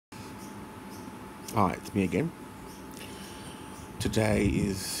Hi, it's me again. Today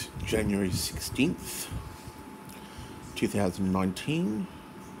is January 16th, 2019,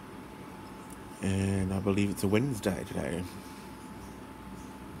 and I believe it's a Wednesday today.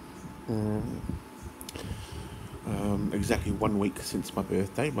 Exactly 1 week since my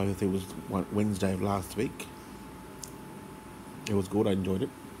birthday. My birthday was Wednesday of last week. It was good, I enjoyed it.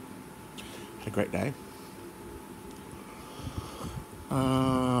 Had a great day.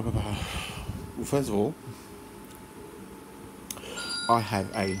 Well, first of all, I'll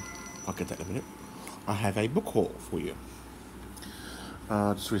get that in a minute. I have a book haul for you.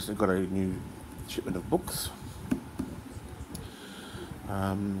 Just recently got a new shipment of books, which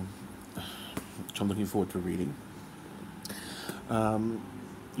I'm looking forward to reading.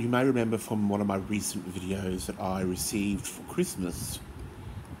 You may remember from one of my recent videos that I received for Christmas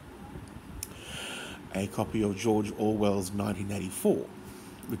a copy of George Orwell's 1984,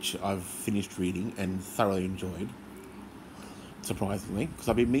 which I've finished reading and thoroughly enjoyed, surprisingly, because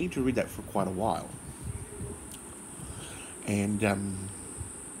I've been meaning to read that for quite a while. And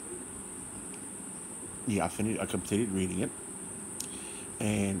I completed reading it,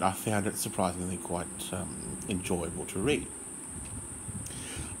 and I found it surprisingly quite enjoyable to read.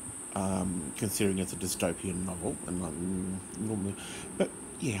 Considering it's a dystopian novel, and normally, but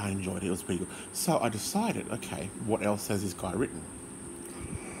yeah, I enjoyed it. It was pretty good. So I decided, okay, what else has this guy written?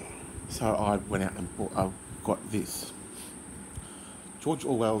 So I went out and I got this: George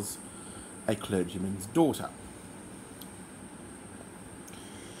Orwell's A Clergyman's Daughter.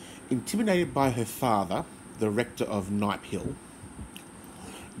 Intimidated by her father, the rector of Knipe Hill,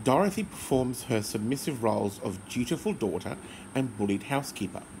 Dorothy performs her submissive roles of dutiful daughter and bullied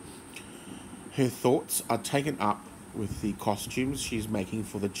housekeeper. Her thoughts are taken up with the costumes she's making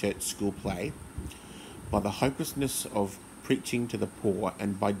for the church school play, by the hopelessness of preaching to the poor,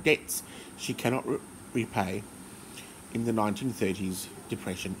 and by debts she cannot repay in the 1930s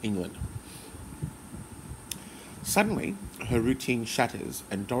Depression England. Suddenly, her routine shatters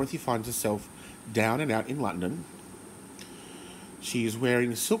and Dorothy finds herself down and out in London. She is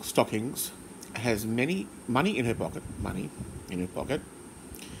wearing silk stockings, has money in her pocket,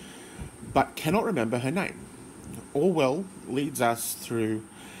 but cannot remember her name. Orwell leads us through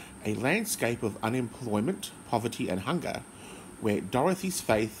a landscape of unemployment, poverty, and hunger, where Dorothy's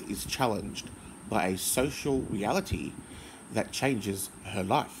faith is challenged by a social reality that changes her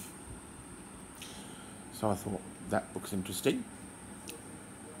life. So I thought that book's interesting.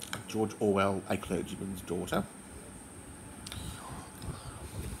 George Orwell, A Clergyman's Daughter.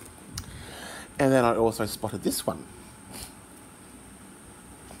 And then I also spotted this one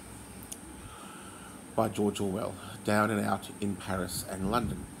by George Orwell, Down and Out in Paris and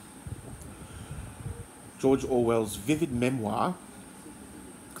London. George Orwell's vivid memoir,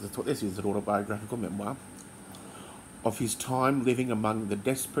 because I thought this is an autobiographical memoir, of his time living among the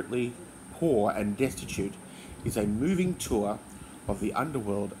desperately poor and destitute, is a moving tour of the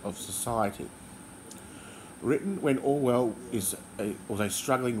underworld of society. Written when Orwell was a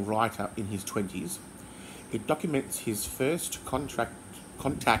struggling writer in his 20s, it documents his first contact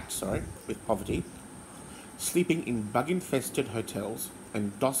with poverty, sleeping in bug-infested hotels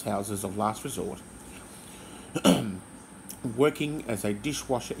and doss houses of last resort, working as a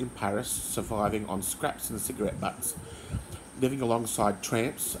dishwasher in Paris, surviving on scraps and cigarette butts, living alongside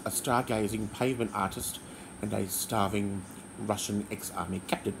tramps, a stargazing pavement artist, and a starving Russian ex-army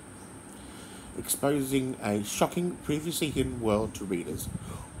captain. Exposing a shocking, previously hidden world to readers,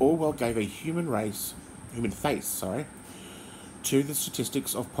 Orwell gave a human face, to the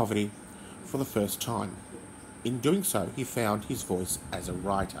statistics of poverty for the first time. In doing so, he found his voice as a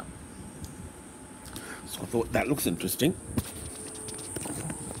writer. So I thought that looks interesting.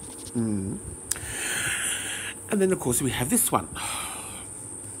 And then, of course, we have this one.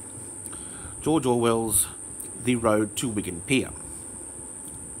 George Orwell's The Road to Wigan Pier,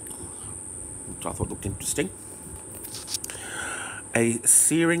 which I thought looked interesting. A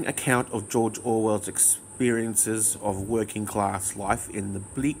searing account of George Orwell's experiences of working class life in the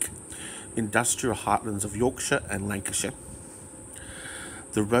bleak industrial heartlands of Yorkshire and Lancashire.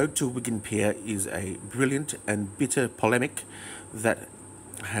 The Road to Wigan Pier is a brilliant and bitter polemic that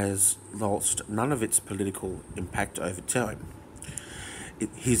has lost none of its political impact over time.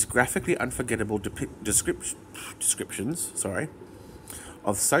 His graphically unforgettable descriptions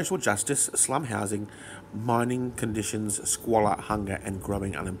of social justice, slum housing, mining conditions, squalor, hunger, and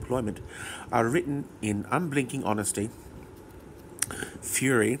growing unemployment are written in unblinking honesty,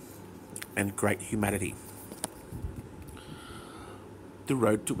 fury, and great humanity. The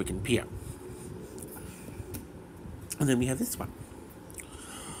Road to Wigan Pier. And then we have this one.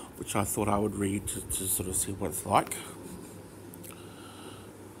 which I thought I would read to sort of see what it's like.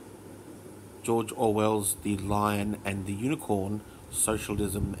 George Orwell's The Lion and the Unicorn,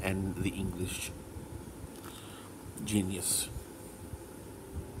 Socialism and the English Genius.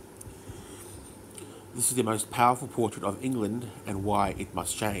 This is the most powerful portrait of England and why it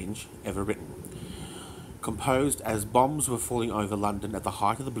must change ever written. Composed as bombs were falling over London at the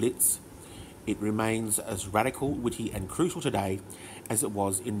height of the Blitz, it remains as radical, witty and crucial today as it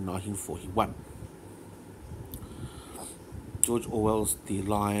was in 1941. George Orwell's The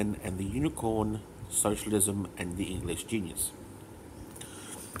Lion and the Unicorn, Socialism and the English Genius.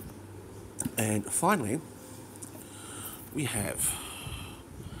 And finally, we have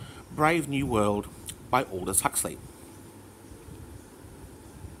Brave New World by Aldous Huxley.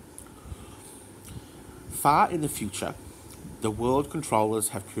 Far in the future, the world controllers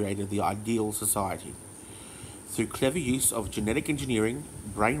have created the ideal society. Through clever use of genetic engineering,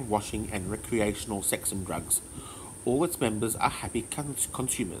 brainwashing and recreational sex and drugs, all its members are happy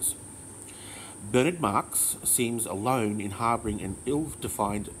consumers. Bernard Marx seems alone in harbouring an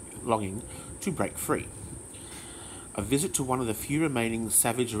ill-defined longing to break free. A visit to one of the few remaining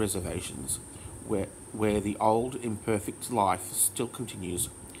savage reservations, where the old, imperfect life still continues,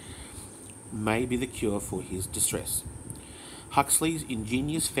 may be the cure for his distress. Huxley's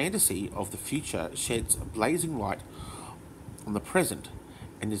ingenious fantasy of the future sheds a blazing light on the present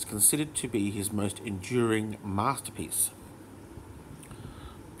and is considered to be his most enduring masterpiece.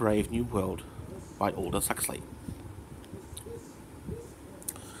 Brave New World by Aldous Huxley.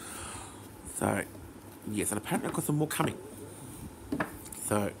 So, yes, and apparently I've got some more coming.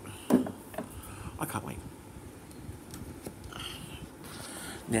 So, I can't wait.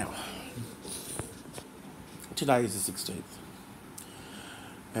 Now, today is the 16th.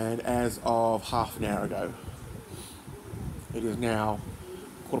 And as of half an hour ago, it is now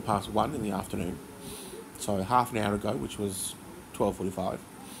 1:15 in the afternoon. So half an hour ago, which was 12:45,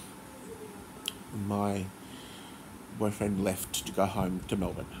 my boyfriend left to go home to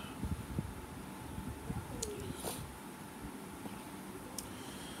Melbourne.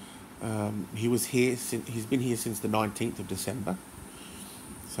 He's been here since the 19th of December,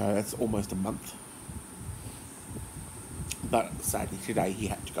 so that's almost a month. But sadly today he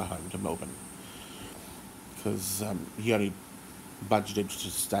had to go home to Melbourne because he only budgeted to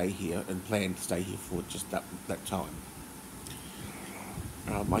stay here and planned to stay here for just that time.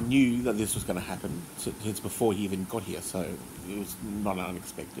 I knew that this was going to happen since before he even got here, so it was not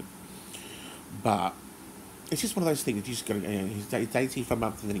unexpected. But it's just one of those things. You just got to, he stays here for a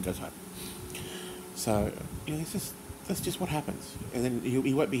month and then he goes home. So that's just what happens. And then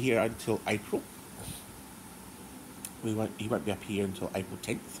he won't be here until April. He won't be up here until April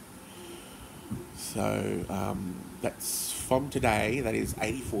 10th. So that's from today. That is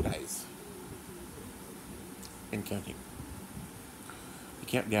 84 days and counting. The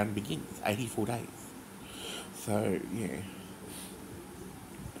countdown begins. 84 days. So yeah.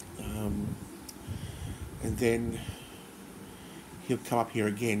 And then he'll come up here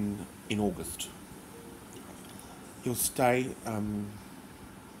again in August. He'll stay.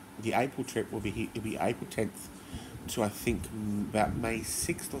 The April trip will be here. It'll be April 10th to I think about May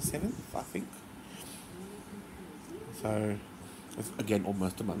 6th or 7th. I think. So it's again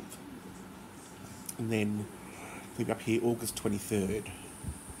almost a month. And then he'll be up here August 23rd.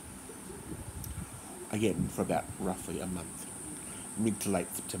 Again for about roughly a month, mid to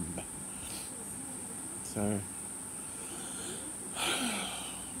late September. So,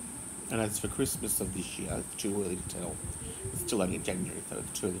 and as for Christmas of this year, it's too early to tell. It's still only in January, so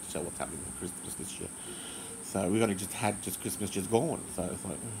it's too early to tell what's happening for Christmas this year. So we've only just had Christmas just gone. So it's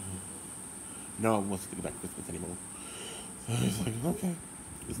like, no one wants to think about Christmas anymore. So it's like, okay,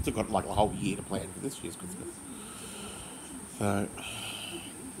 we've still got like a whole year to plan for this year's Christmas. So,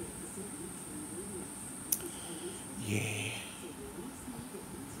 yeah.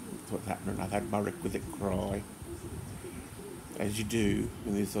 What's happening. I've had my requisite cry. As you do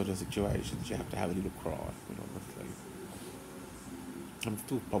in these sort of situations, you have to have a little cry, honestly.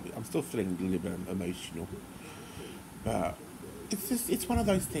 I'm still feeling a little bit emotional. But it's one of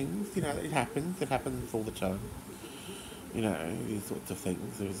those things, it happens all the time. These sorts of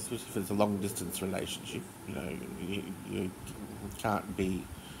things, especially if it's a long distance relationship, you can't be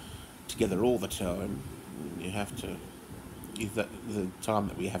together all the time. You have to. The time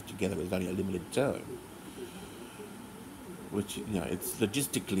that we have together is only a limited time, which it's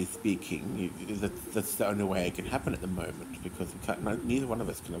logistically speaking, that's the only way it can happen at the moment, because neither one of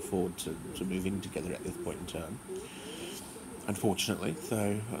us can afford to move in together at this point in time, unfortunately.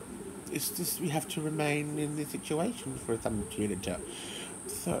 So it's just we have to remain in this situation for some period of time.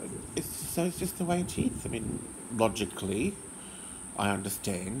 It's just the way it is. I mean, logically, I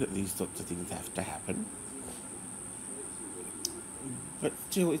understand that these sorts of things have to happen, but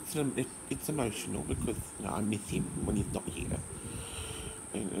still, it's emotional because I miss him when he's not here,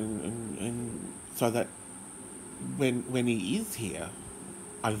 and so that when he is here,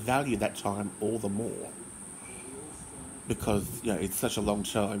 I value that time all the more because it's such a long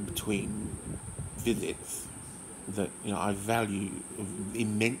time between visits that I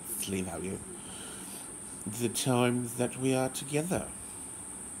immensely value the times that we are together,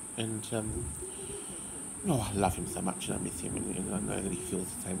 and I love him so much and I miss him, and I know that he feels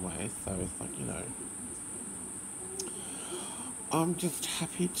the same way. So it's like I'm just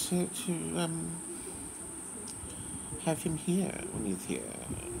happy to have him here when he's here,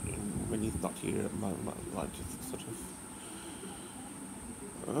 and when he's not here, I just sort of.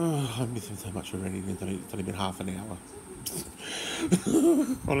 Oh, I miss him so much already. It's only been half an hour.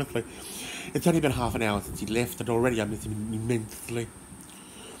 Honestly, it's only been half an hour since he left, and already I miss him immensely.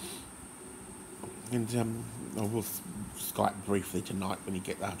 And I will Skype briefly tonight when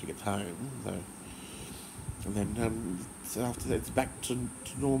after he gets home. So, and then so after that, it's back to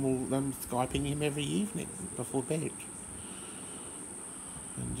normal. Skyping him every evening before bed.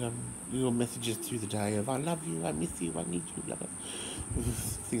 And little messages through the day of "I love you, I miss you, I need you," blah blah,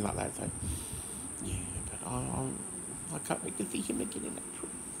 things like that. So yeah, but I can't wait to see him again in April.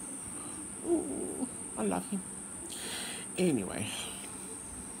 Ooh, I love him. Anyway,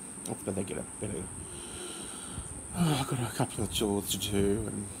 hopefully they get a better. I've got a couple of chores to do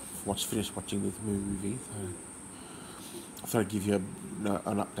and finish watching this movie. So I thought I'd give you an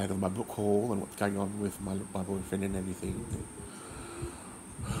update of my book haul and what's going on with my boyfriend and everything.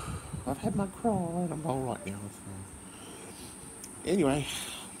 I've had my cry and I'm all right now. So. Anyway,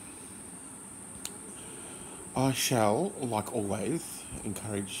 I shall, like always,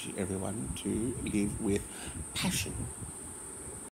 encourage everyone to live with passion.